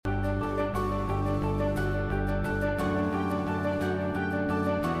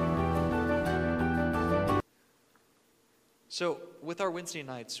So with our Wednesday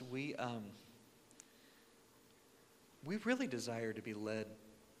nights, we really desire to be led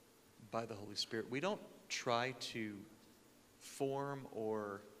by the Holy Spirit. We don't try to form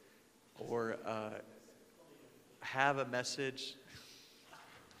or have a message.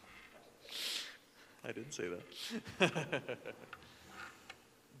 I didn't say that.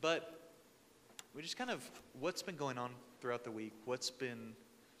 But we just kind of, what's been going on throughout the week, what's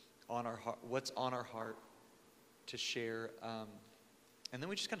on our heart to share, and then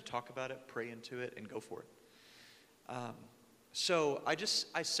we just kind of talk about it, pray into it, and go for it. So I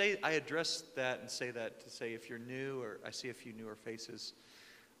address that and say that to say if you're new, or I see a few newer faces,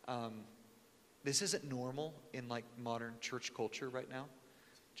 this isn't normal in like modern church culture right now,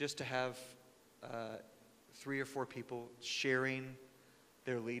 just to have 3 or 4 people sharing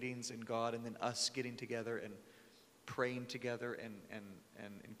their leadings in God, and then us getting together and praying together and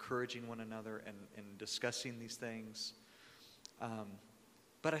encouraging one another and discussing these things.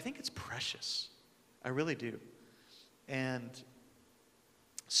 But I think it's precious. I really do. And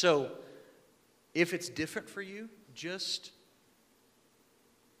so if it's different for you, just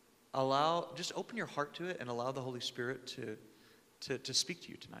open your heart to it and allow the Holy Spirit to speak to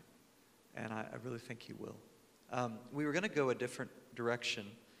you tonight. And I really think He will. We were going to go a different direction,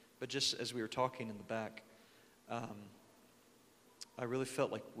 but just as we were talking in the back, I really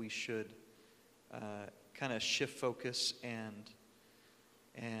felt like we should kind of shift focus and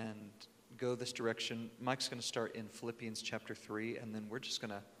go this direction. Mike's going to start in Philippians chapter 3, and then we're just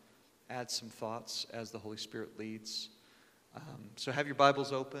going to add some thoughts as the Holy Spirit leads. So have your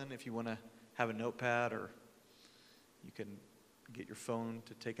Bibles open if you want to have a notepad, or you can get your phone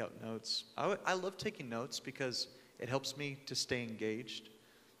to take out notes. I love taking notes because it helps me to stay engaged,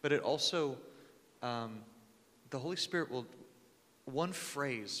 but it also, the Holy Spirit one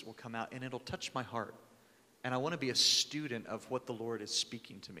phrase will come out and it'll touch my heart. And I want to be a student of what the Lord is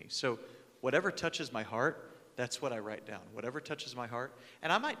speaking to me. So whatever touches my heart, that's what I write down. Whatever touches my heart.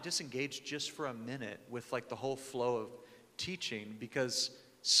 And I might disengage just for a minute with like the whole flow of teaching because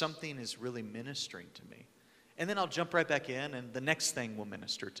something is really ministering to me. And then I'll jump right back in and the next thing will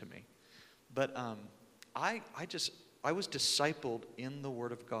minister to me. But I was discipled in the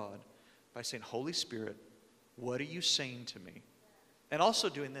Word of God by saying, Holy Spirit, what are you saying to me? And also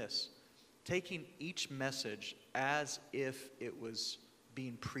doing this, taking each message as if it was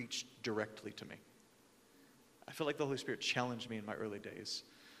being preached directly to me. I feel like the Holy Spirit challenged me in my early days.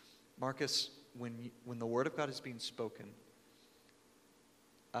 Marcus, when the Word of God is being spoken,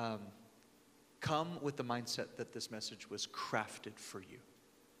 come with the mindset that this message was crafted for you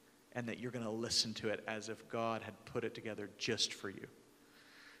and that you're going to listen to it as if God had put it together just for you.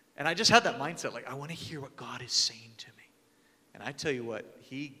 And I just had that mindset, like, I want to hear what God is saying to me. And I tell you what,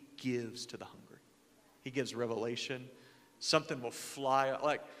 He gives to the hungry. He gives revelation. Something will fly,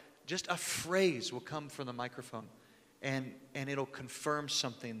 like just a phrase will come from the microphone, and it'll confirm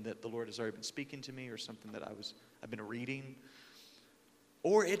something that the Lord has already been speaking to me, or something that I've been reading.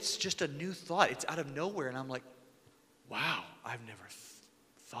 Or it's just a new thought. It's out of nowhere, and I'm like, wow, I've never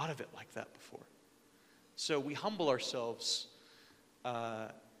thought of it like that before. So we humble ourselves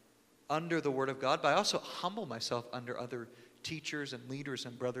under the Word of God, but I also humble myself under other teachers and leaders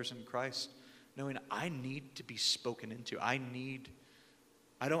and brothers in Christ, knowing I need to be spoken into. I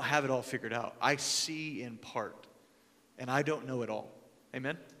don't have it all figured out. I see in part, and I don't know it all.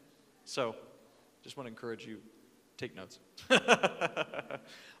 Amen? So, just want to encourage you, take notes.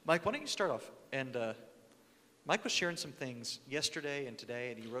 Mike, why don't you start off? And Mike was sharing some things yesterday and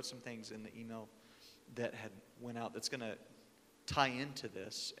today, and he wrote some things in the email that had went out that's going to tie into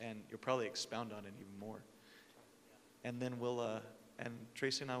this, and you'll probably expound on it even more. And then and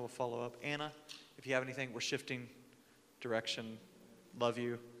Tracy and I will follow up. Anna, if you have anything, we're shifting direction. Love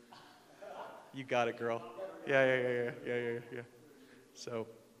you. You got it, girl. Yeah. So,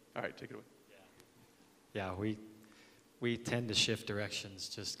 all right, take it away. Yeah, we tend to shift directions,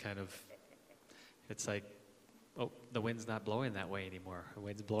 just kind of, it's like, oh, the wind's not blowing that way anymore. The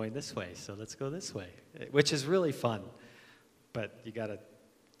wind's blowing this way, so let's go this way, which is really fun, but you got to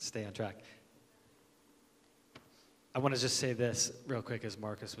stay on track. I want to just say this real quick as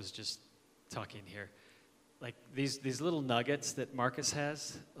Marcus was just talking here. Like these little nuggets that Marcus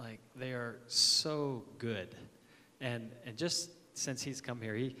has, like they are so good. And just since he's come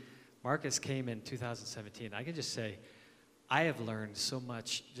here, Marcus came in 2017. I can just say I have learned so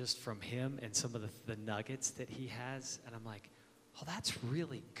much just from him and some of the nuggets that he has. And I'm like, oh, that's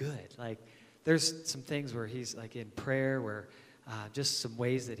really good. Like there's some things where he's like in prayer, where just some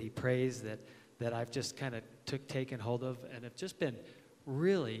ways that he prays that I've just kind of taken hold of, and have just been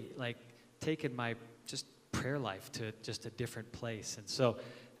really like taken my just prayer life to just a different place. And so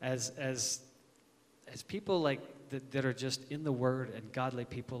as people like that are just in the Word, and godly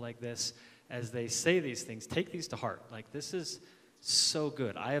people like this, as they say these things, take these to heart. Like, this is so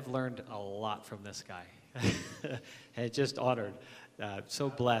good. I have learned a lot from this guy. And just honored, so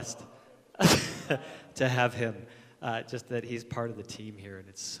blessed to have him. Just that he's part of the team here, and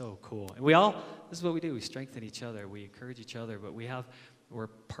it's so cool. And this is what we do. We strengthen each other. We encourage each other, but we're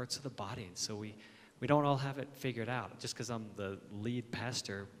parts of the body, and so we don't all have it figured out. Just because I'm the lead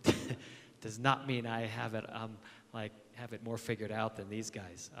pastor does not mean I have it have it more figured out than these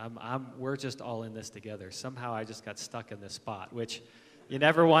guys. We're just all in this together. Somehow I just got stuck in this spot, which you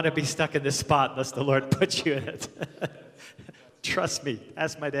never want to be stuck in this spot unless the Lord puts you in it. Trust me.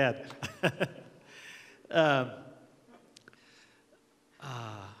 Ask my dad.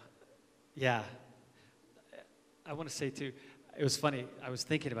 Yeah. I want to say, too, it was funny. I was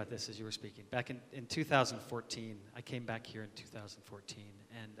thinking about this as you were speaking. Back in 2014, I came back here in 2014,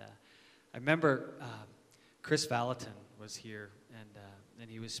 and I remember Chris Valentin was here, and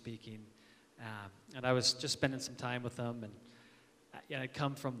he was speaking, and I was just spending some time with him, and I'd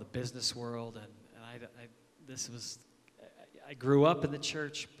come from the business world, and I grew up in the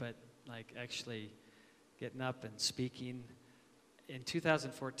church, but like actually getting up and speaking. In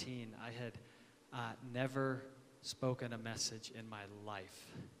 2014, I had never spoken a message in my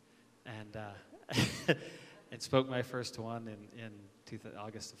life, and and spoke my first one in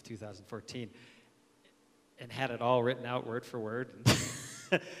August of 2014, and had it all written out word for word,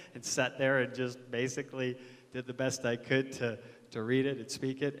 and sat there and just basically did the best I could to read it and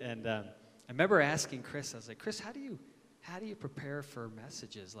speak it. And I remember asking Chris, I was like, Chris, how do you prepare for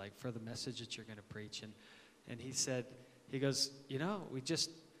messages, like for the message that you're going to preach? And he goes, we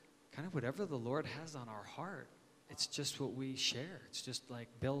just kind of whatever the Lord has on our heart, it's just what we share. It's just like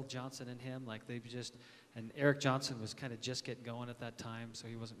Bill Johnson and him, like and Eric Johnson was kind of just getting going at that time, so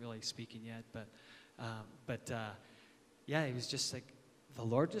he wasn't really speaking yet. But he was just like, the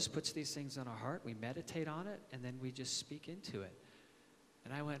Lord just puts these things on our heart. We meditate on it, and then we just speak into it.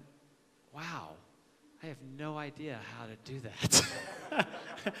 And I went, wow, I have no idea how to do that.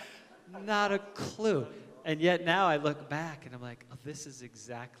 Not a clue. And yet now I look back, and I'm like, oh, this is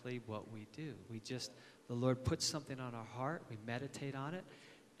exactly what we do. The Lord puts something on our heart. We meditate on it.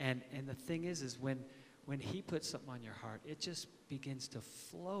 And the thing is when he puts something on your heart, it just begins to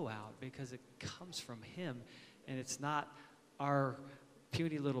flow out because it comes from him, and it's not our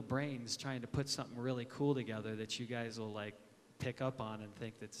puny little brains trying to put something really cool together that you guys will like pick up on and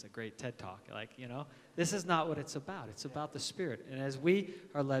think that's a great TED Talk. This is not what it's about. It's about the Spirit. And as we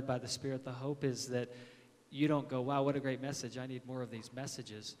are led by the Spirit, the hope is that you don't go, wow, what a great message. I need more of these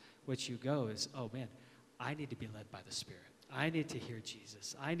messages. What you go is, oh man, I need to be led by the Spirit. I need to hear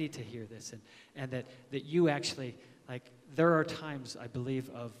Jesus. I need to hear this. And that you actually, there are times, I believe,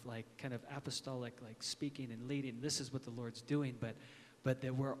 of kind of apostolic, speaking and leading. This is what the Lord's doing, but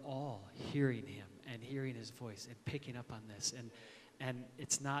that we're all hearing him and hearing his voice and picking up on this. And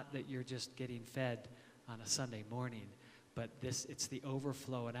it's not that you're just getting fed on a Sunday morning, but it's the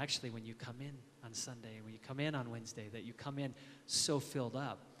overflow. And actually, when you come in on Sunday, when you come in on Wednesday, that you come in so filled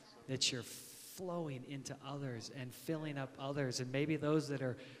up that you're flowing into others and filling up others, and maybe those that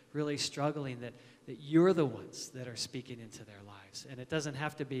are really struggling, that you're the ones that are speaking into their lives. And it doesn't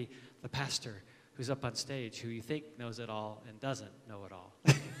have to be the pastor who's up on stage who you think knows it all and doesn't know it all.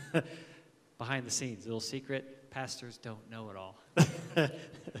 Behind the scenes, little secret, pastors don't know it all.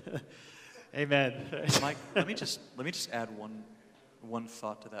 Amen. Mike, let me just add one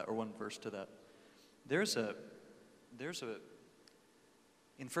thought to that, or one verse to that. There's a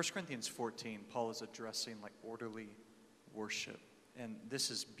in 1 Corinthians 14, Paul is addressing orderly worship, and this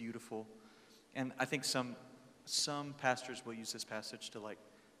is beautiful. And I think some pastors will use this passage to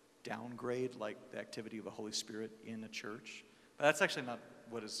downgrade the activity of the Holy Spirit in a church. But that's actually not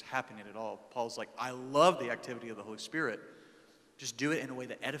what is happening at all. Paul's like, I love the activity of the Holy Spirit. Just do it in a way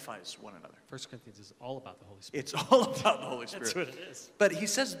that edifies one another. 1 Corinthians is all about the Holy Spirit. It's all about the Holy Spirit. That's what it is. But he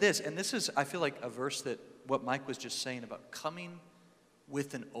says this, and this is, I feel like, a verse that what Mike was just saying about coming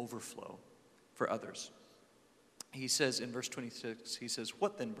with an overflow for others. He says in verse 26, he says,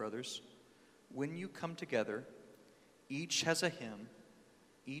 what then, brothers? When you come together, each has a hymn,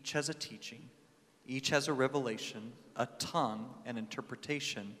 each has a teaching, each has a revelation, a tongue, an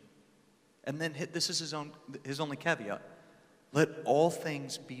interpretation. And then this is his only caveat. Let all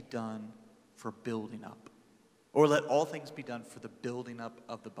things be done for building up. Or let all things be done for the building up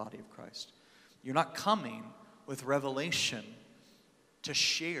of the body of Christ. You're not coming with revelation to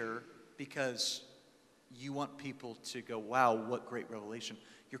share because you want people to go, wow, what great revelation.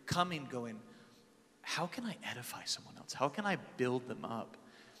 You're coming going, how can I edify someone else? How can I build them up?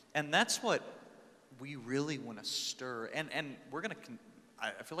 And that's what we really want to stir. And we're going to,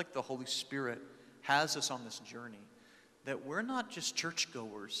 I feel like the Holy Spirit has us on this journey, that we're not just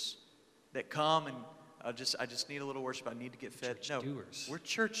churchgoers that come and I just need a little worship, I need to get fed. No, doers. we're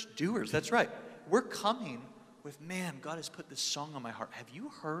church doers. That's right. We're coming with, man, God has put this song on my heart. Have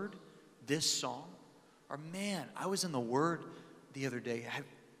you heard this song? Or, man, I was in the Word the other day,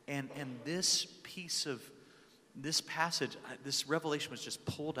 and this piece of this passage, this revelation was just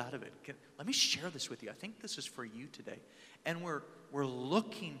pulled out of it. Let me share this with you. I think this is for you today. And we're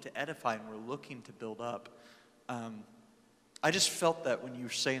looking to edify, and we're looking to build up. I just felt that when you were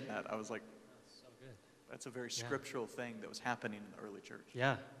saying that, I was like, So good. that's a very scriptural thing that was happening in the early church.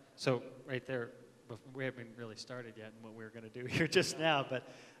 Yeah. So right there, we haven't really started yet in what we're going to do here just now. But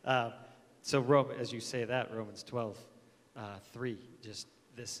so as you say that, Romans 12, 3, just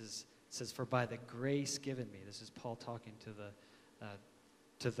this is, it says, for by the grace given me, this is Paul talking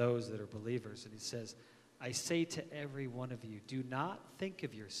to those that are believers. And he says, I say to every one of you, do not think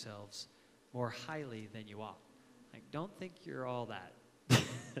of yourselves more highly than you ought. Like, don't think you're all that.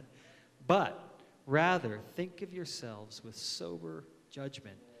 But rather, think of yourselves with sober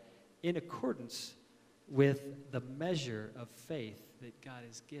judgment in accordance with the measure of faith that God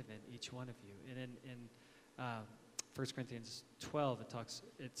has given each one of you. And in 1 Corinthians 12,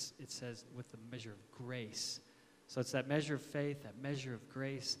 it says with the measure of grace. So it's that measure of faith, that measure of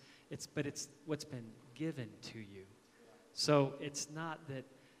grace. But it's what's been given to you. So it's not that,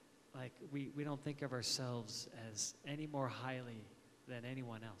 like, we don't think of ourselves as any more highly than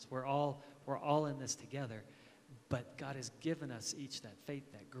anyone else. We're all in this together, but God has given us each that faith,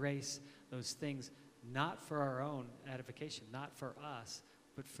 that grace, those things, not for our own edification, not for us,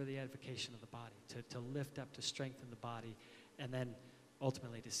 but for the edification of the body, to lift up, to strengthen the body, and then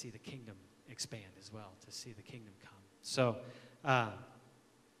ultimately to see the kingdom expand as well, to see the kingdom come. So,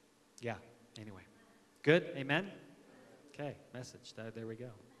 yeah, anyway. Good? Amen? Okay, message. There we go.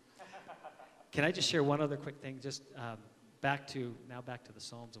 Can I just share one other quick thing? Just back to the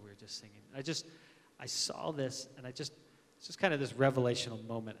Psalms that we were just singing. I saw this, and it's just kind of this revelational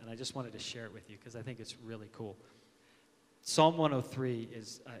moment, and I just wanted to share it with you because I think it's really cool. Psalm 103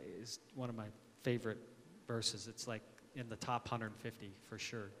 is one of my favorite verses. It's like in the top 150 for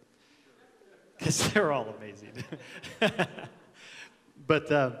sure, because they're all amazing.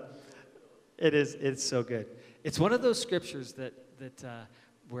 But it's so good. It's one of those scriptures that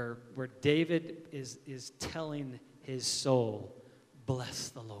where David is telling his soul, bless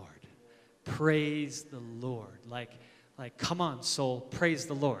the Lord, praise the Lord. Like, come on, soul, praise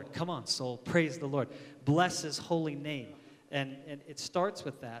the Lord. Come on, soul, praise the Lord. Bless his holy name. And it starts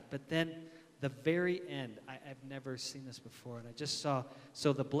with that, but then the very end, I've never seen this before, and I just saw,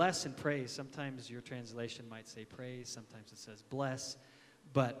 so the bless and praise, sometimes your translation might say praise, sometimes it says bless,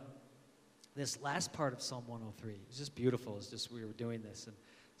 but this last part of Psalm 103 is just beautiful. It's just, we were doing this, and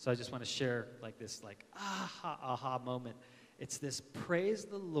so I just want to share this aha moment. It's this, praise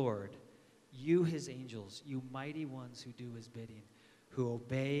the Lord, you his angels, you mighty ones who do his bidding, who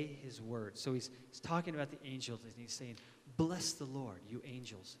obey his word. So he's talking about the angels, and he's saying, bless the Lord, you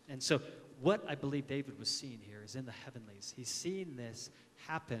angels. And so what I believe David was seeing here is in the heavenlies. He's seeing this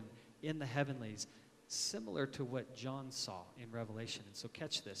happen in the heavenlies, similar to what John saw in Revelation. And so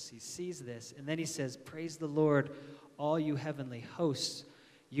catch this. He sees this, and then he says, praise the Lord, all you heavenly hosts,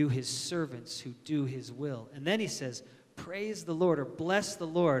 you his servants who do his will. And then he says, praise the Lord, or bless the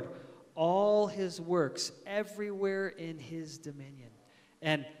Lord, all his works everywhere in his dominion.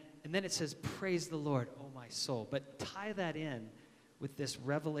 And then it says, praise the Lord, O my soul. But tie that in with this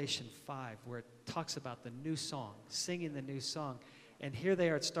Revelation 5, where it talks about the new song, singing the new song. And here they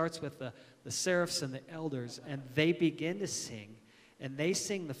are. It starts with the seraphs and the elders, and they begin to sing. And they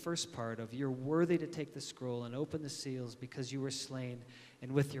sing the first part of, you're worthy to take the scroll and open the seals because you were slain.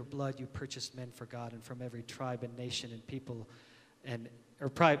 And with your blood you purchased men for God, and from every tribe and nation and people,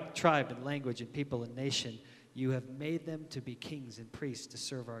 tribe and language and people and nation, you have made them to be kings and priests to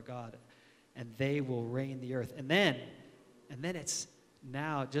serve our God, and they will reign the earth. And then it's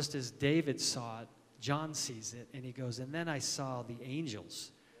now, just as David saw it, John sees it, and he goes, and then I saw the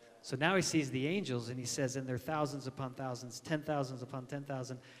angels. So now he sees the angels, and he says, and they're thousands upon thousands, 10,000s upon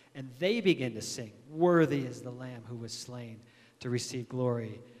 10,000, and they begin to sing, worthy is the Lamb who was slain to receive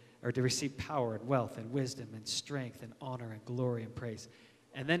glory, or to receive power and wealth and wisdom and strength and honor and glory and praise.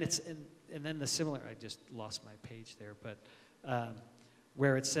 And then and then the similar, I just lost my page there, but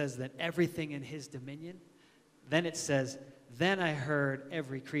where it says that everything in his dominion, then it says, then I heard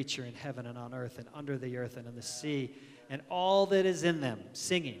every creature in heaven and on earth and under the earth and in the sea and all that is in them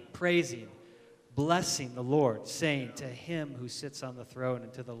singing, praising, blessing the Lord, saying, to him who sits on the throne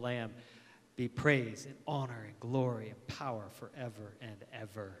and to the Lamb be praise and honor and glory and power forever and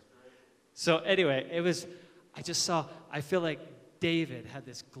ever. So anyway, I feel like David had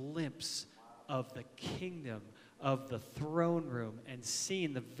this glimpse of the kingdom, of the throne room, and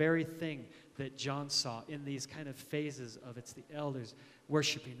seeing the very thing that John saw in these kind of phases of it's the elders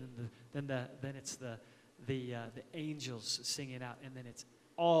worshiping, and then it's the angels singing out, and then it's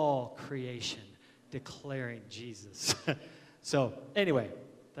all creation declaring Jesus. So anyway,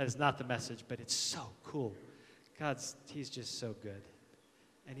 that is not the message, but it's so cool. He's just so good.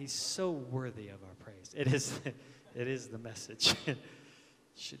 And he's so worthy of our praise. It is the message. It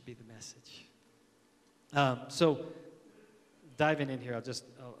should be the message. So diving in here, I'll just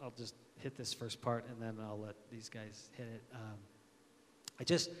hit this first part, and then I'll let these guys hit it.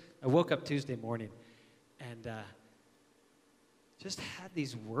 I woke up Tuesday morning, and just had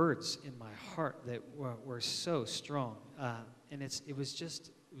these words in my heart that were so strong. And it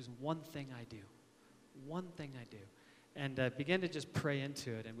was one thing I do. One thing I do. And began to just pray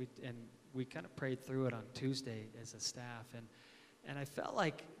into it, and we kind of prayed through it on Tuesday as a staff, and I felt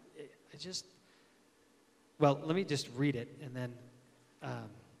like let me just read it and then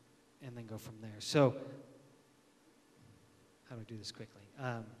go from there. So, how do I do this quickly?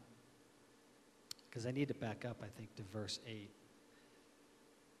 Because I need to back up, I think, to verse 8.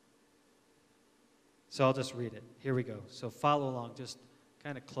 So I'll just read it. Here we go. So follow along. Just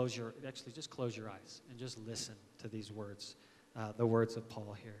kind of close your eyes and just listen to these words, the words of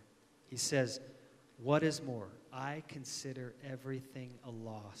Paul here. He says, "What is more, I consider everything a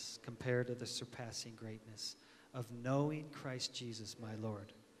loss compared to the surpassing greatness of knowing Christ Jesus my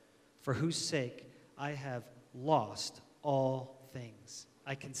Lord, for whose sake I have lost all things.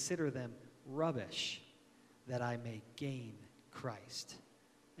 I consider them rubbish, that I may gain Christ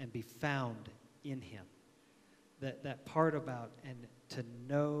and be found in him." That part about, and to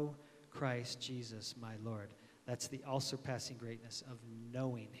know Christ Jesus my Lord, that's the all-surpassing greatness of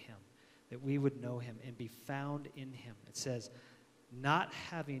knowing him, that we would know him and be found in him. It says, not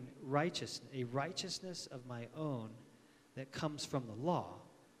having a righteousness of my own that comes from the law,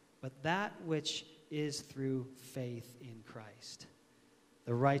 but that which is through faith in Christ.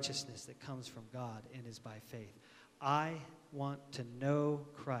 The righteousness that comes from God and is by faith. I want to know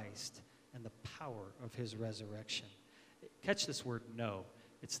Christ and the power of his resurrection. Catch this word know.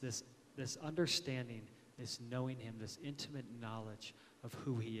 It's this understanding, this knowing him, this intimate knowledge of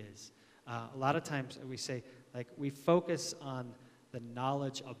who he is. A lot of times we say, like, we focus on the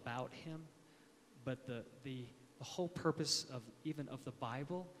knowledge about him, but the whole purpose of the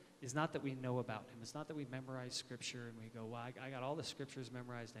Bible is not that we know about him. It's not that we memorize scripture and we go, well, I got all the scriptures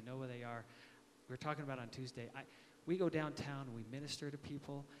memorized. I know where they are. We were talking about on Tuesday. We go downtown and we minister to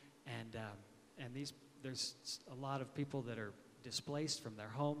people, and there's a lot of people that are displaced from their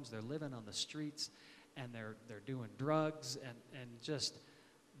homes. They're living on the streets, and they're doing drugs and just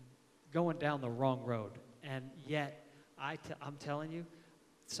going down the wrong road. And yet, I'm telling you,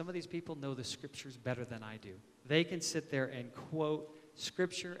 some of these people know the scriptures better than I do. They can sit there and quote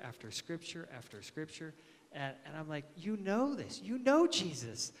scripture after scripture after scripture, and I'm like, you know this. You know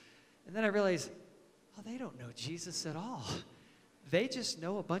Jesus. And then I realize, oh, they don't know Jesus at all. They just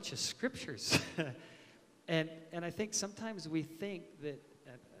know a bunch of scriptures. and I think sometimes we think that,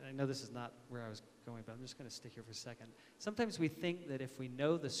 and I know this is not where I was going, but I'm just going to stick here for a second. Sometimes we think that if we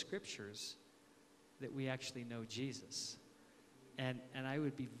know the scriptures, that we actually know Jesus. And I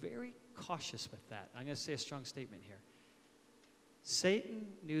would be very cautious with that. I'm going to say a strong statement here. Satan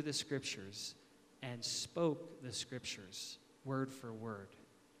knew the scriptures and spoke the scriptures word for word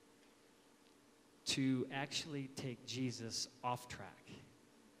to actually take Jesus off track.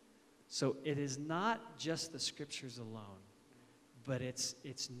 So it is not just the scriptures alone, but it's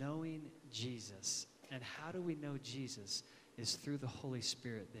knowing Jesus. And how do we know Jesus? Is through the Holy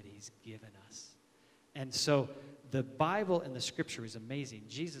Spirit that he's given us. And so the Bible and the scripture is amazing.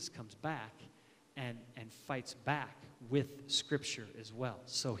 Jesus comes back and fights back with scripture as well.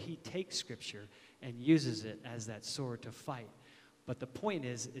 So he takes scripture and uses it as that sword to fight. But the point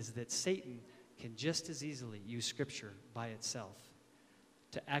is that Satan can just as easily use scripture by itself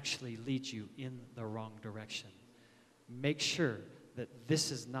to actually lead you in the wrong direction. Make sure that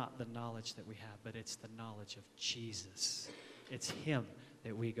this is not the knowledge that we have, but it's the knowledge of Jesus. It's him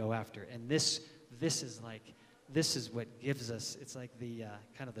that we go after. And this is what gives us, it's like the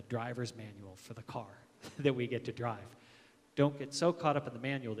kind of the driver's manual for the car that we get to drive. Don't get so caught up in the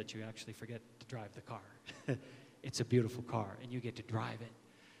manual that you actually forget to drive the car. It's a beautiful car, and you get to drive it.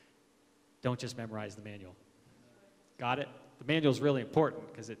 Don't just memorize the manual. Got it? the manual's really important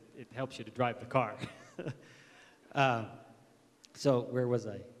because it helps you to drive the car. So where was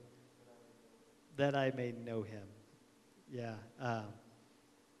I? That I may know him. Yeah.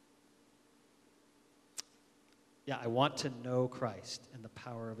 I want to know Christ and the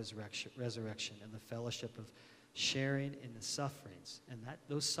power of his resurrection and the fellowship of sharing in the sufferings. And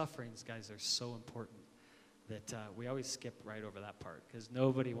those sufferings, guys, are so important that we always skip right over that part because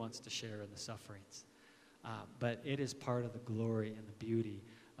nobody wants to share in the sufferings. But it is part of the glory and the beauty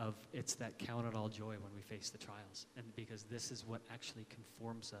of it's that count it all joy when we face the trials. And because this is what actually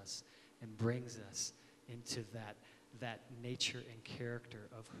conforms us and brings us into that nature and character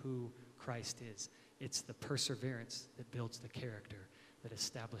of who Christ is. It's the perseverance that builds the character that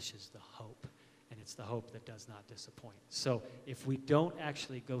establishes the hope. And it's the hope that does not disappoint. So if we don't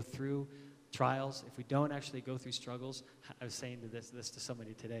actually go through trials, if we don't actually go through struggles, I was saying this to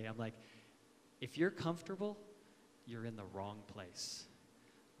somebody today, I'm like, if you're comfortable, you're in the wrong place.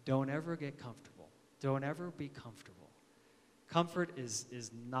 Don't ever get comfortable. Don't ever be comfortable. Comfort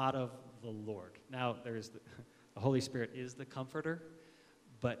is not of the Lord. Now, there's the Holy Spirit is the comforter,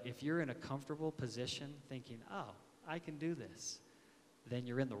 but if you're in a comfortable position thinking, oh, I can do this, then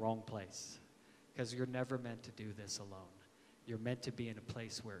you're in the wrong place because you're never meant to do this alone. You're meant to be in a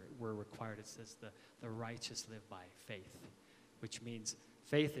place where we're required. It says the righteous live by faith, which means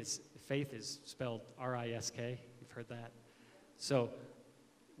faith is spelled R-I-S-K. You've heard that? So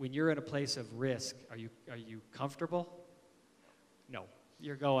when you're in a place of risk, are you comfortable? No.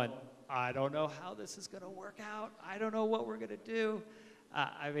 You're going, I don't know how this is going to work out. I don't know what we're going to do.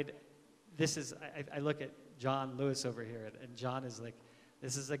 I look at John Lewis over here, and John is like,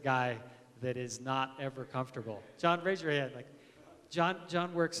 this is a guy that is not ever comfortable. John, raise your hand. Like,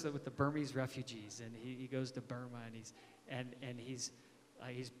 John works with the Burmese refugees, and he goes to Burma, and he's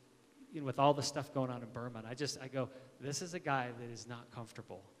with all the stuff going on in Burma. And I go, this is a guy that is not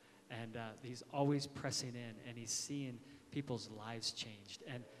comfortable, and he's always pressing in, and he's seeing people's lives changed.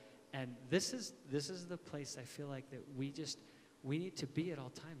 And this is the place I feel like that we need to be at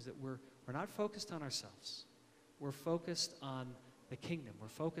all times, that we're not focused on ourselves. We're focused on the kingdom. We're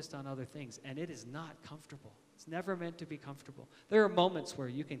focused on other things, and it is not comfortable. It's never meant to be comfortable. There are moments where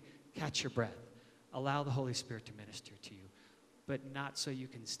you can catch your breath, allow the Holy Spirit to minister to you, but not so you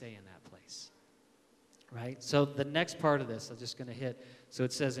can stay in that place, right? So the next part of this, I'm just going to hit. So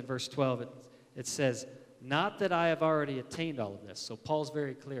it says in verse 12, it says, not that I have already attained all of this. So Paul's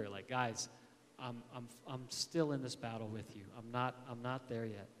very clear, like, guys, I'm still in this battle with you. I'm not there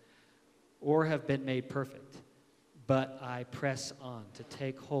yet, or have been made perfect. But I press on to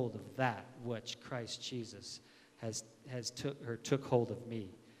take hold of that which Christ Jesus took hold of me.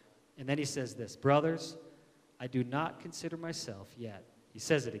 And then he says this, brothers, I do not consider myself yet, he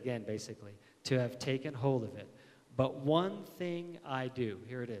says it again basically, to have taken hold of it. But one thing I do,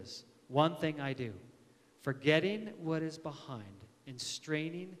 here it is, one thing I do, forgetting what is behind and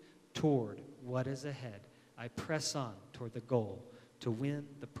straining toward what is ahead, I press on toward the goal to win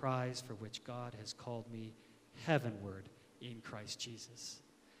the prize for which God has called me heavenward in Christ Jesus.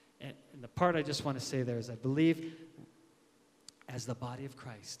 And the part I just want to say there is I believe as the body of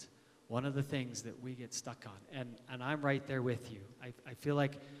Christ, one of the things that we get stuck on, and I'm right there with you, I feel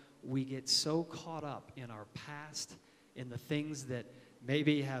like we get so caught up in our past, in the things that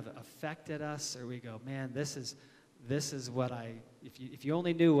maybe have affected us, or we go, man, this is what if you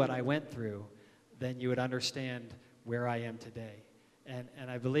only knew what I went through, then you would understand where I am today. And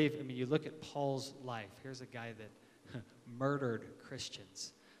I believe, you look at Paul's life. Here's a guy that murdered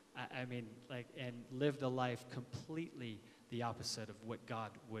Christians. And lived a life completely the opposite of what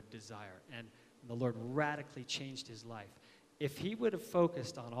God would desire. And the Lord radically changed his life. If he would have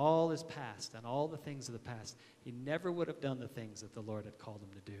focused on all his past and all the things of the past, he never would have done the things that the Lord had called him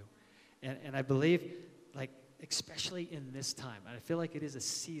to do. And I believe, especially in this time, and I feel like it is a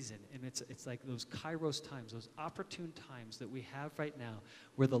season, and it's like those kairos times, those opportune times that we have right now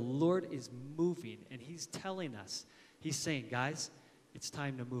where the Lord is moving, and he's telling us, he's saying, guys, it's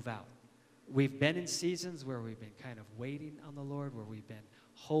time to move out. We've been in seasons where we've been kind of waiting on the Lord, where we've been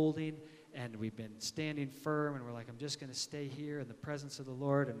holding, and we've been standing firm, and we're like, I'm just going to stay here in the presence of the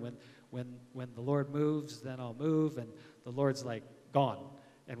Lord, and when the Lord moves, then I'll move, and the Lord's like, gone,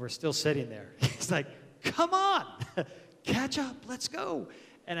 and we're still sitting there. He's like, come on, catch up, let's go.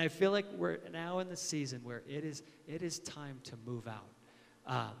 And I feel like we're now in the season where it is time to move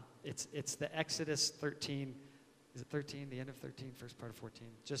out. It's the Exodus 13, is it 13, the end of 13, first part of 14?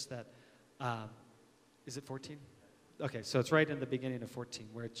 Just that, is it 14? Okay, so it's right in the beginning of 14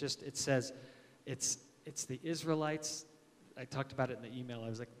 where it says it's the Israelites. I talked about it in the email. I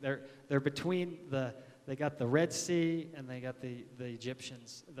was like, they're between the they got the Red Sea and they got the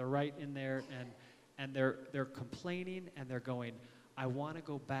Egyptians. They're right in there, and they're complaining and they're going, I want to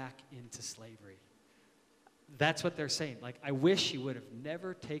go back into slavery. That's what they're saying. Like, I wish you would have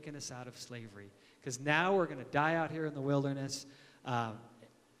never taken us out of slavery, because now we're going to die out here in the wilderness.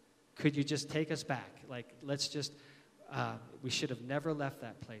 Could you just take us back? Like, let's just, we should have never left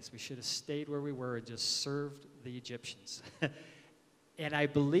that place. We should have stayed where we were and just served the Egyptians. And I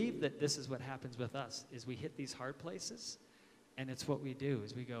believe that this is what happens with us, is we hit these hard places, and it's what we do,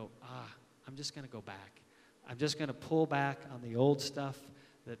 is we go, I'm just going to go back. I'm just going to pull back on the old stuff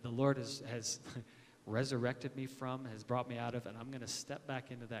that the Lord has resurrected me from, has brought me out of, and I'm going to step back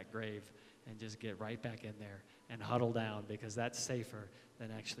into that grave and just get right back in there and huddle down, because that's safer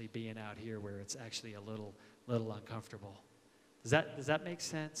than actually being out here where it's actually a little uncomfortable. Does that make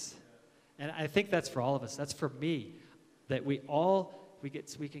sense? And I think that's for all of us. That's for me, that we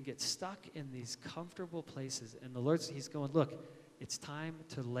can get stuck in these comfortable places, and the Lord's, he's going, look, it's time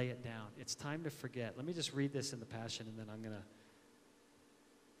to lay it down. It's time to forget. Let me just read this in the Passion, and then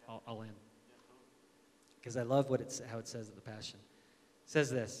I'll end, because I love how it says in the Passion. It says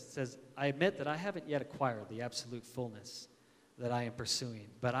this. It says, I admit that I haven't yet acquired the absolute fullness that I am pursuing,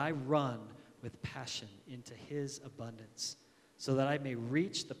 but I run with passion into his abundance, so that I may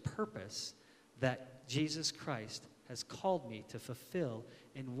reach the purpose that Jesus Christ has called me to fulfill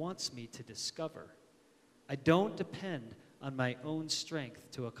and wants me to discover. I don't depend on my own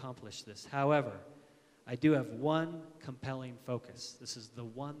strength to accomplish this. However, I do have one compelling focus. This is the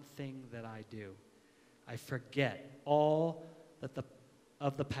one thing that I do. I forget all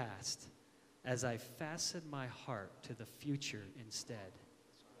of the past as I fasten my heart to the future instead.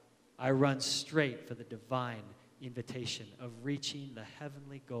 I run straight for the divine invitation of reaching the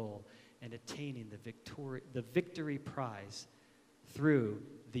heavenly goal and attaining the victory prize through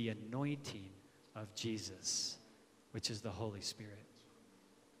the anointing of Jesus, which is the Holy Spirit.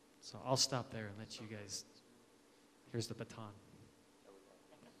 So I'll stop there and let you guys, here's the baton.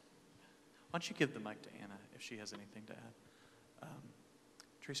 Why don't you give the mic to Anna if she has anything to add?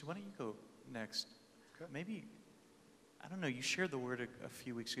 Teresa, why don't you go next? Okay. Maybe, I don't know, you shared the word a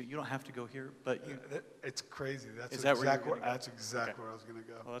few weeks ago. You don't have to go here, but you... It's crazy. That's Is that where exactly you're gonna go? That's exactly Okay. where I was going to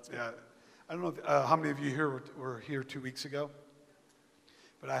go. Well, that's good. Yeah. I don't know how many of you here were here 2 weeks ago,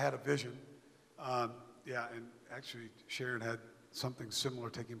 but I had a vision. And actually Sharon had something similar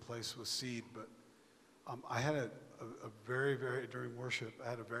taking place with Seed, but I had a very, during worship, I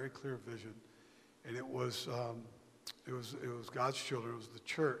had a very clear vision, and it was God's children, it was the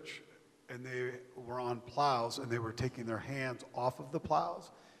church, and they were on plows, and they were taking their hands off of the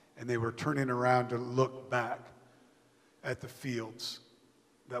plows, and they were turning around to look back at the fields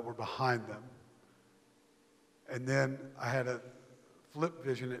that were behind them. And then I had a flip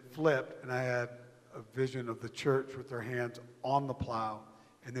vision. It flipped, and I had a vision of the church with their hands on the plow,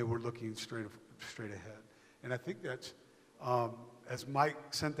 and they were looking straight ahead. And I think that's, as Mike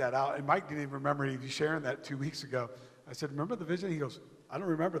sent that out, and Mike didn't even remember you sharing that 2 weeks ago. I said, remember the vision? He goes, I don't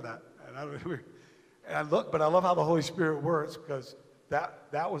remember that. And I look, but I love how the Holy Spirit works, because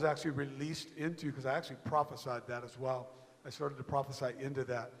that was actually released into, because I actually prophesied that as well. I started to prophesy into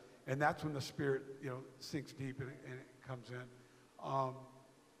that. And that's when the Spirit, sinks deep and it comes in. I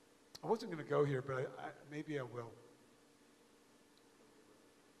wasn't going to go here, but maybe I will.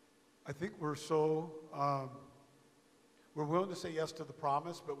 I think we're so, we're willing to say yes to the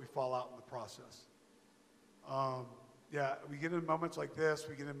promise, but we fall out in the process. We get in moments like this,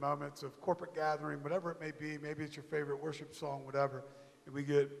 we get in moments of corporate gathering, whatever it may be, maybe it's your favorite worship song, whatever, and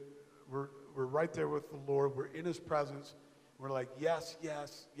we're right there with the Lord, we're in his presence, we're like, yes,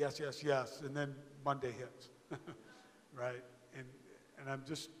 yes, yes, yes, yes, and then Monday hits, right? And I'm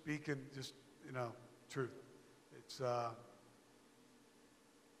just speaking truth. It's,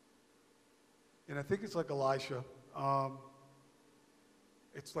 and I think it's like Elisha.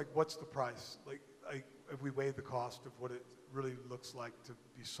 It's like, what's the price? Like if we weigh the cost of what it really looks like to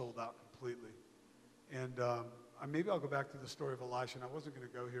be sold out completely. And maybe I'll go back to the story of Elisha, and I wasn't going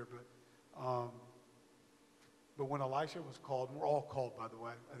to go here, but when Elisha was called, and we're all called, by the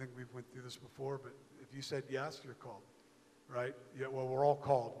way. I think we've went through this before, but if you said yes, you're called, right? Yeah, well, we're all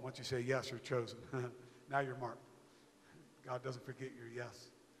called. Once you say yes, you're chosen. Now you're marked. God doesn't forget your yes.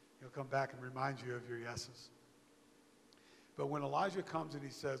 He'll come back and remind you of your yeses. But when Elijah comes and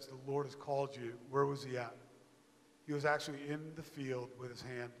he says, the Lord has called you, where was he at? He was actually in the field with his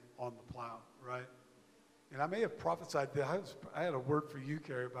hand on the plow, right? And I may have prophesied that. I had a word for you,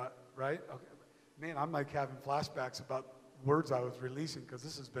 Carrie, about, right? Okay. Man, I'm like having flashbacks about words I was releasing, because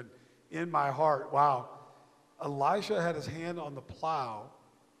this has been in my heart. Wow. Elisha had his hand on the plow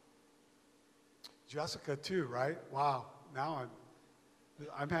Jessica too, right? Wow. Now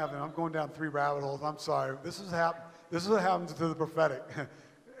I'm going down 3 rabbit holes. I'm sorry. This is what happens to the prophetic.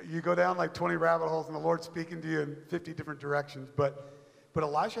 You go down like 20 rabbit holes and the Lord's speaking to you in 50 different directions. But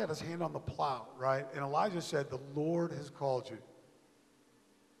Elisha had his hand on the plow, right? And Elijah said, the Lord has called you.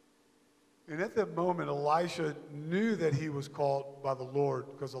 And at that moment, Elisha knew that he was called by the Lord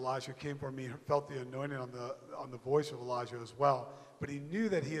because Elijah came for him. He felt the anointing on the voice of Elijah as well. But he knew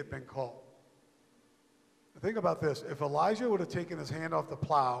that he had been called. Think about this. If Elijah would have taken his hand off the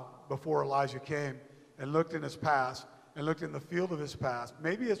plow before Elijah came and looked in his past and looked in the field of his past,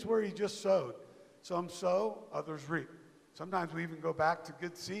 maybe it's where he just sowed. Some sow, others reap. Sometimes we even go back to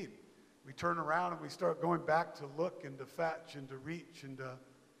good seed. We turn around and we start going back to look and to fetch and to reach and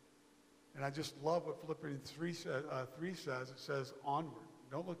I just love what Philippians 3 says. It says, onward.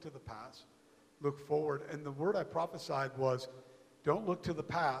 Don't look to the past. Look forward. And the word I prophesied was, don't look to the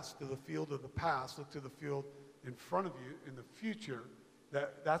past, to the field of the past. Look to the field in front of you, in the future.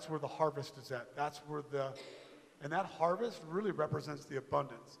 That's where the harvest is at. And that harvest really represents the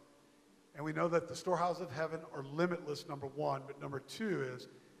abundance. And we know that the storehouses of heaven are limitless, number one. But number two is,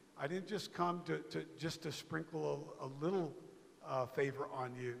 I didn't just come to sprinkle a little favor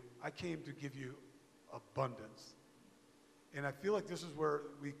on you. I came to give you abundance. And I feel like this is where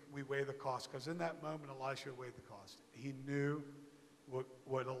we weigh the cost. Because in that moment, Elisha weighed the cost. He knew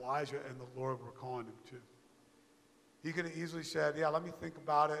what Elijah and the Lord were calling him to. He could have easily said, yeah, let me think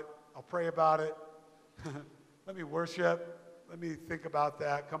about it. I'll pray about it. Let me worship. Let me think about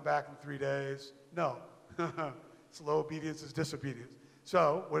that. Come back in 3 days. No. Slow obedience is disobedience.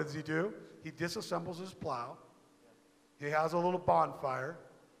 So what does he do? He disassembles his plow. He has a little bonfire.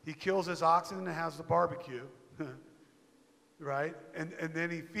 He kills his oxen and has the barbecue. Right? And then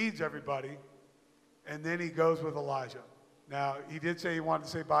he feeds everybody. And then he goes with Elijah. Now, he did say he wanted to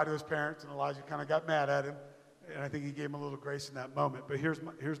say bye to his parents, and Elijah kind of got mad at him. And I think he gave him a little grace in that moment. But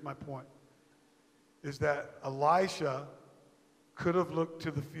here's my point, is that Elisha could have looked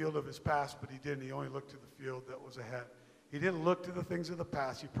to the field of his past, but he didn't. He only looked to the field that was ahead. He didn't look to the things of the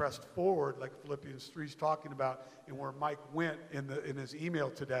past. He pressed forward, like Philippians 3 is talking about, and where Mike went in his email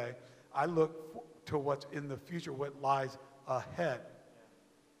today. I look to what's in the future, what lies ahead.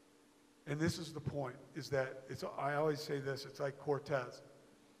 And this is the point, is that I always say this, it's like Cortez.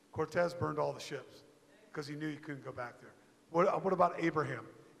 Cortez burned all the ships because he knew he couldn't go back there. What about Abraham?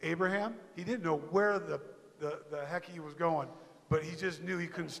 Abraham, he didn't know where the heck he was going, but he just knew he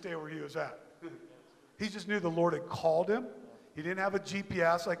couldn't stay where he was at. He just knew the Lord had called him. He didn't have a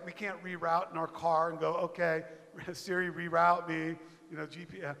GPS, like we can't reroute in our car and go, okay, Siri, reroute me,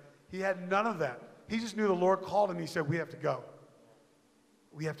 GPS. He had none of that. He just knew the Lord called him. He said, we have to go.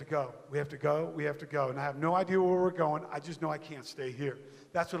 We have to go. We have to go. We have to go. And I have no idea where we're going. I just know I can't stay here.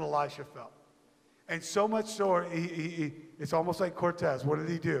 That's what Elisha felt. And so much so, it's almost like Cortez. What did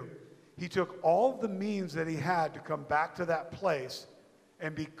he do? He took all the means that he had to come back to that place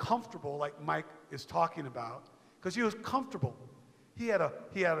and be comfortable, like Mike is talking about, because he was comfortable. He had a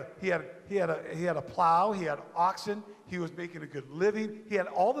plow. He had oxen. He was making a good living. He had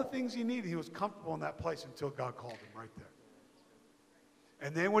all the things he needed. He was comfortable in that place until God called him right there.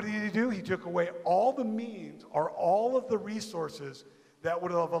 And then what did he do? He took away all the means or all of the resources that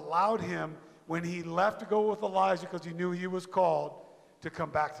would have allowed him, when he left to go with Elijah because he knew he was called, to come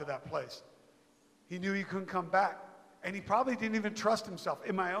back to that place. He knew he couldn't come back. And he probably didn't even trust himself.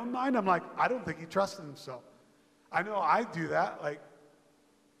 In my own mind, I'm like, I don't think he trusted himself. I know I do that. Like,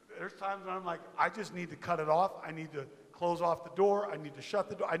 there's times when I'm like, I just need to cut it off. I need to close off the door. I need to shut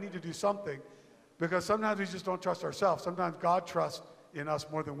the door. I need to do something. Because sometimes we just don't trust ourselves. Sometimes God trusts in us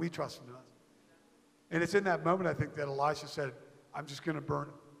more than we trust in us. And it's in that moment, I think, that Elisha said, I'm just going to burn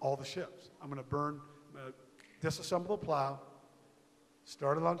all the ships. I'm going to disassemble the plow,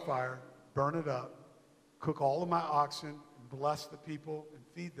 start it on fire, burn it up, cook all of my oxen, and bless the people and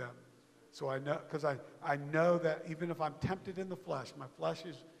feed them. So I know, because I know that even if I'm tempted in the flesh, my flesh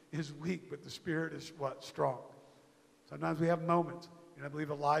is weak, but the spirit is what? Strong. Sometimes we have moments, and I believe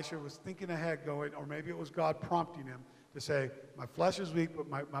Elisha was thinking ahead going, or maybe it was God prompting him to say, my flesh is weak, but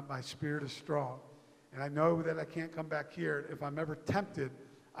my spirit is strong. And I know that I can't come back here. If I'm ever tempted,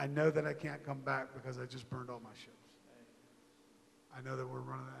 I know that I can't come back because I just burned all my ships. I know that we're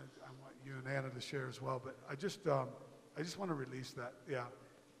running out. I want you and Anna to share as well, but I just want to release that. Yeah.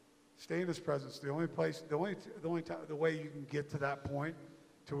 Stay in his presence. The only way you can get to that point,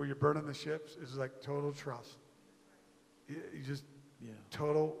 to where you're burning the ships, is like total trust. You just,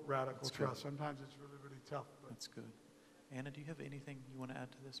 total radical trust. Sometimes it's really, really tough. But. That's good. Anna, do you have anything you want to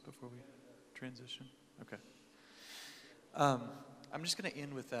add to this before we transition? Okay. I'm just going to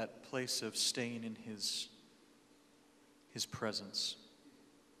end with that place of staying in his presence.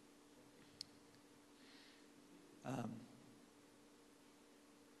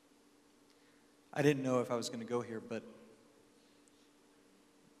 I didn't know if I was going to go here, but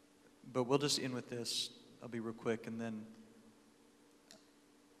we'll just end with this. I'll be real quick, and then.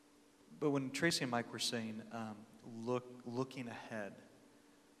 But when Tracy and Mike were saying, looking ahead,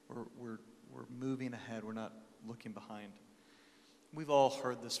 we're moving ahead. We're not looking behind. We've all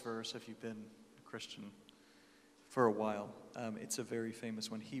heard this verse if you've been a Christian for a while. It's a very famous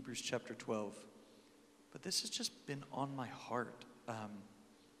one, Hebrews chapter 12. But this has just been on my heart.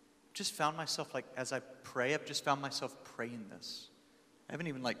 Just found myself, like, as I pray, I've just found myself praying this. I haven't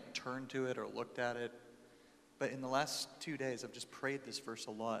even, like, turned to it or looked at it. But in the last 2 days, I've just prayed this verse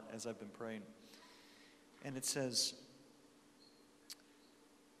a lot as I've been praying. And it says,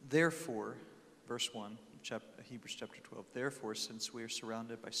 therefore, verse 1, Hebrews chapter 12, therefore, since we are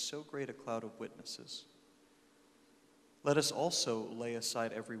surrounded by so great a cloud of witnesses, let us also lay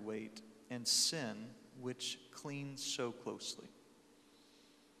aside every weight and sin which clings so closely.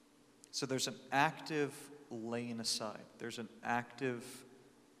 So there's an active laying aside. There's an active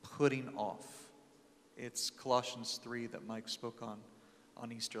putting off. It's Colossians 3 that Mike spoke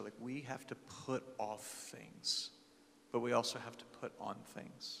on Easter. Like, we have to put off things, but we also have to put on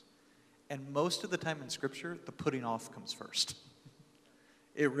things. And most of the time in Scripture, the putting off comes first.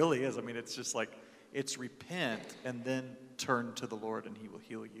 It really is. I mean, it's just like, it's repent and then turn to the Lord and he will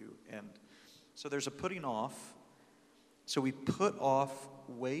heal you. And so there's a putting off. So we put off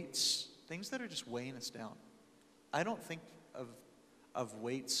weights, things that are just weighing us down. I don't think of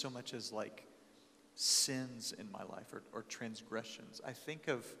weights so much as like sins in my life or transgressions. I think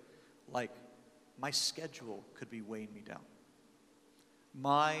of like my schedule could be weighing me down.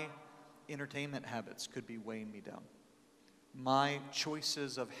 My entertainment habits could be weighing me down. My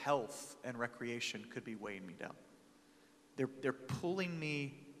choices of health and recreation could be weighing me down. They're pulling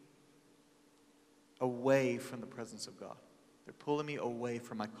me away from the presence of God. They're pulling me away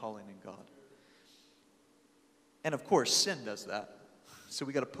from my calling in God. And of course, sin does that. So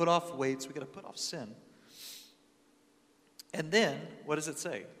we got to put off weights, we got to put off sin. And then, what does it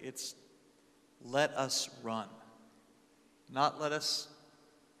say? It's let us run. Not let us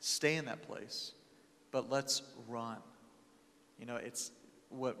stay in that place, but let's run. You know, it's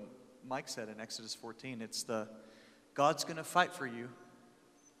what Mike said in Exodus 14. It's God's going to fight for you.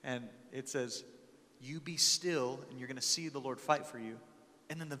 And it says, you be still, and you're going to see the Lord fight for you.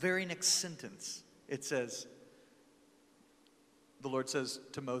 And then the very next sentence, it says, the Lord says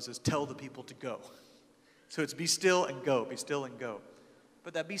to Moses, tell the people to go. So it's be still and go, be still and go.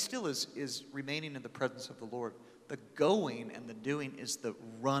 But that be still is remaining in the presence of the Lord. The going and the doing is the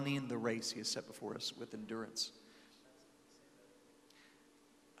running the race he has set before us with endurance.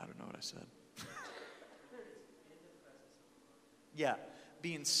 I don't know what I said. Yeah,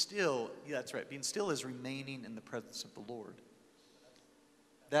 being still, yeah, that's right. Being still is remaining in the presence of the Lord.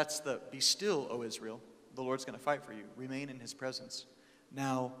 That's be still, O Israel. The Lord's going to fight for you. Remain in his presence.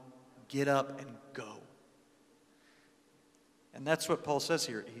 Now, get up and go. And that's what Paul says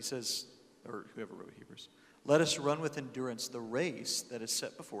here. He says, or whoever wrote Hebrews, let us run with endurance the race that is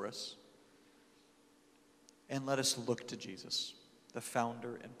set before us, and let us look to Jesus, the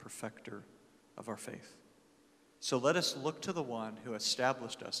founder and perfecter of our faith. So let us look to the one who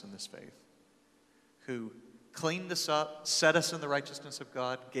established us in this faith, who cleaned us up, set us in the righteousness of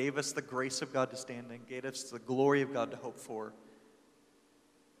God, gave us the grace of God to stand in, gave us the glory of God to hope for,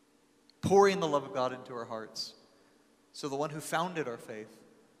 pouring the love of God into our hearts. So the one who founded our faith,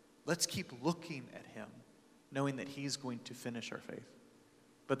 let's keep looking at him, knowing that he's going to finish our faith.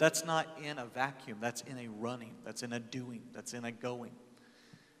 But that's not in a vacuum. That's in a running. That's in a doing. That's in a going.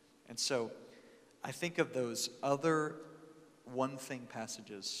 And so I think of those other one thing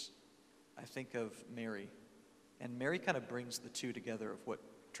passages. I think of Mary. And Mary kind of brings the two together of what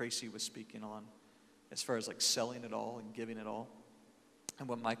Tracy was speaking on as far as like selling it all and giving it all. And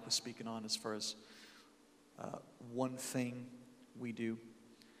what Mike was speaking on as far as one thing we do.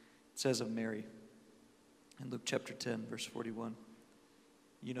 It says of Mary in Luke chapter 10, verse 41.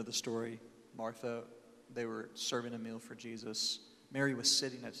 You know the story. Martha, they were serving a meal for Jesus. Mary was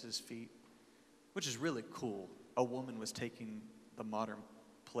sitting at his feet, which is really cool. A woman was taking the modern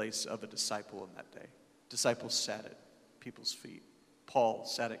place of a disciple in that day. Disciples sat at people's feet. Paul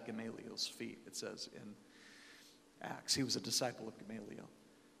sat at Gamaliel's feet, it says in Acts. He was a disciple of Gamaliel.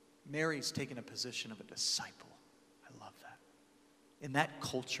 Mary's taking a position of a disciple. I love that. In that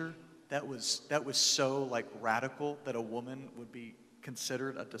culture, that was so like radical that a woman would be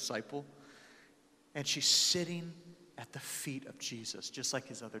considered a disciple. And she's sitting at the feet of Jesus, just like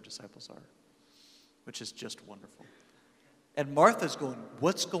his other disciples are, which is just wonderful. And Martha's going,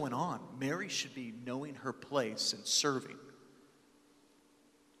 what's going on? Mary should be knowing her place and serving.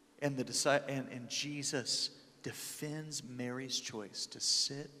 And Jesus defends Mary's choice to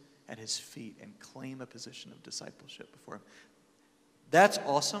sit at his feet and claim a position of discipleship before him. That's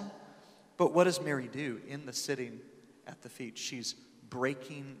awesome. But what does Mary do in the sitting at the feet? She's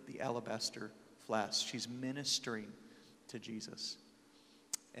breaking the alabaster flask. She's ministering to Jesus.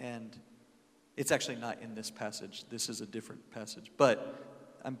 And it's actually not in this passage. This is a different passage. But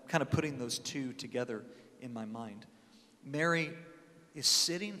I'm kind of putting those two together in my mind. Mary is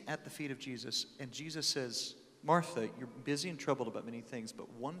sitting at the feet of Jesus, and Jesus says, Martha, you're busy and troubled about many things, but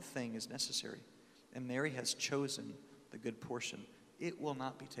one thing is necessary. And Mary has chosen the good portion. It will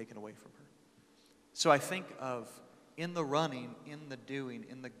not be taken away from her. So I think of in the running, in the doing,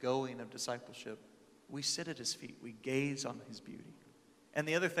 in the going of discipleship, we sit at his feet. We gaze on his beauty. And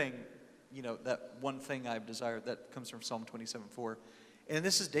the other thing, that one thing I've desired, that comes from Psalm 27:4. And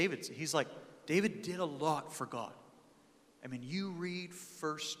this is David's. He's like, David did a lot for God. I mean, you read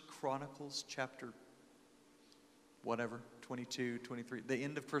 1 Chronicles chapter, 22, 23, the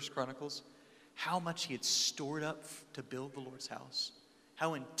end of 1 Chronicles, how much he had stored up to build the Lord's house,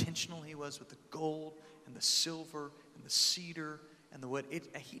 how intentional he was with the gold and the silver and the cedar and the wood.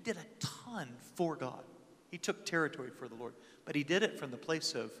 He did a ton for God. He took territory for the Lord, but he did it from the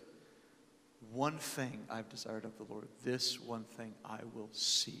place of, one thing I've desired of the Lord, this one thing I will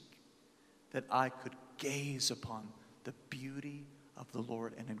seek, that I could gaze upon the beauty of the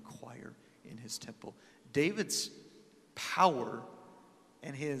Lord and inquire in his temple. David's power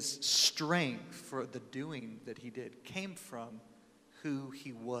and his strength for the doing that he did came from who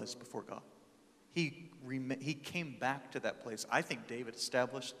he was before God. He came back to that place. I think David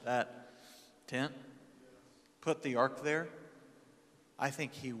established that tent, put the ark there. I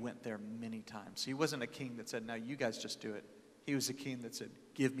think he went there many times. He wasn't a king that said, now you guys just do it. He was a king that said,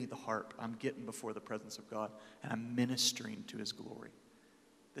 give me the harp. I'm getting before the presence of God, and I'm ministering to his glory.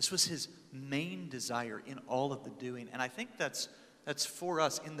 This was his main desire in all of the doing. And I think that's for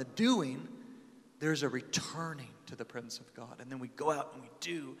us. In the doing, there's a returning to the presence of God. And then we go out and we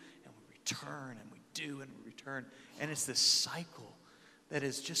do, and we return, and we do, and we return. And it's this cycle that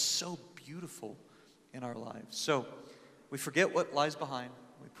is just so beautiful in our lives. So we forget what lies behind.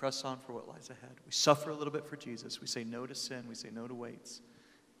 We press on for what lies ahead. We suffer a little bit for Jesus. We say no to sin. We say no to weights.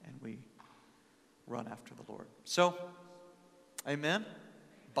 And we run after the Lord. So, amen?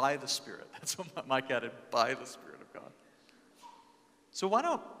 By the Spirit. That's what Mike added. By the Spirit of God. So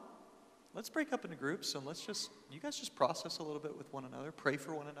let's break up into groups and you guys just process a little bit with one another. Pray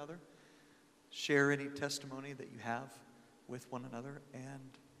for one another. Share any testimony that you have with one another.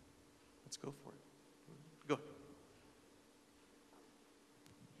 And let's go for it. Go ahead.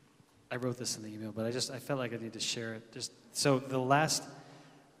 I wrote this in the email, but I felt like I need to share it. So the last,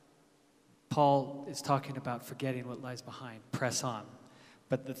 Paul is talking about forgetting what lies behind, press on.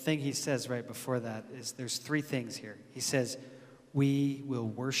 But the thing he says right before that is there's three things here. He says, we will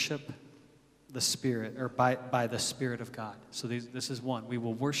worship the Spirit, or by the Spirit of God. So this is one. We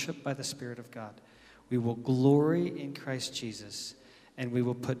will worship by the Spirit of God. We will glory in Christ Jesus, and we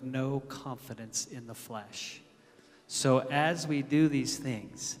will put no confidence in the flesh. So as we do these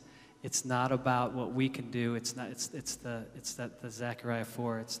things, it's not about what we can do. It's the Zechariah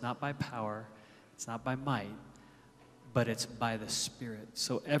 4. It's not by power. It's not by might, but it's by the Spirit.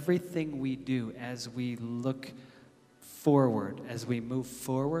 So everything we do as we look forward, as we move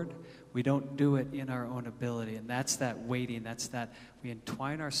forward, we don't do it in our own ability. And that's that waiting. That's that we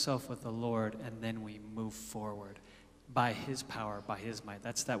entwine ourselves with the Lord, and then we move forward by His power, by His might.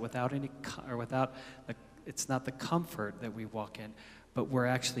 That's that it's not the comfort that we walk in, but we're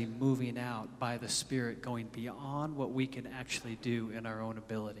actually moving out by the Spirit, going beyond what we can actually do in our own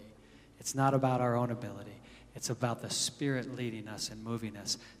ability. It's not about our own ability. It's about the Spirit leading us and moving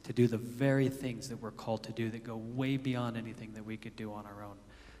us to do the very things that we're called to do that go way beyond anything that we could do on our own.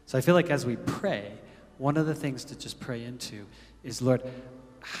 So I feel like as we pray, one of the things to just pray into is, Lord,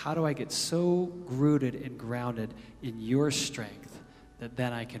 how do I get so rooted and grounded in your strength that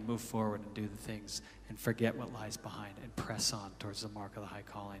then I can move forward and do the things and forget what lies behind and press on towards the mark of the high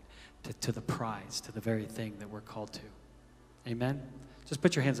calling, to the prize, to the very thing that we're called to. Amen? Just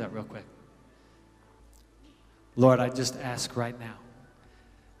put your hands out real quick. Lord, I just ask right now.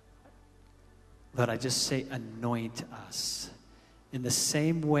 Lord, I just say anoint us. In the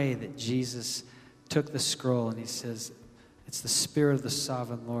same way that Jesus took the scroll and he says, it's the Spirit of the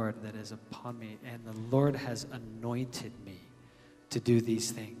sovereign Lord that is upon me, and the Lord has anointed me to do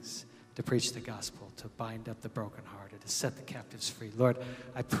these things, to to preach the gospel, to bind up the brokenhearted, to set the captives free. Lord,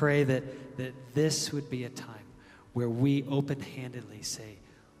 I pray that this would be a time where we open-handedly say,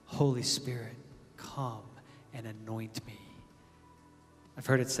 Holy Spirit, come and anoint me. I've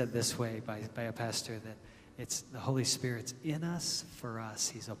heard it said this way by a pastor, that it's the Holy Spirit's in us for us.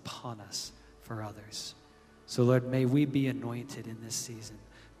 He's upon us for others. So Lord, may we be anointed in this season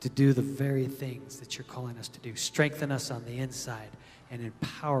to do the very things that you're calling us to do. Strengthen us on the inside and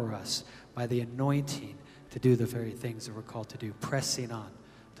empower us by the anointing to do the very things that we're called to do, pressing on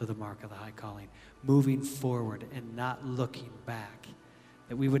to the mark of the high calling, moving forward and not looking back,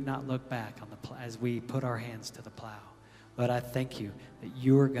 that we would not look back on as we put our hands to the plow. Lord, I thank you that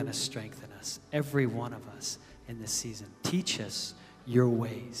you are going to strengthen us, every one of us in this season. Teach us your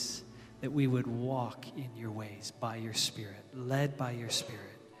ways, that we would walk in your ways by your Spirit, led by your Spirit,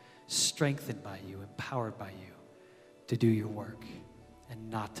 strengthened by you, empowered by you to do your work and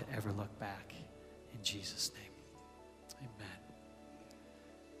not to ever look back. In Jesus' name.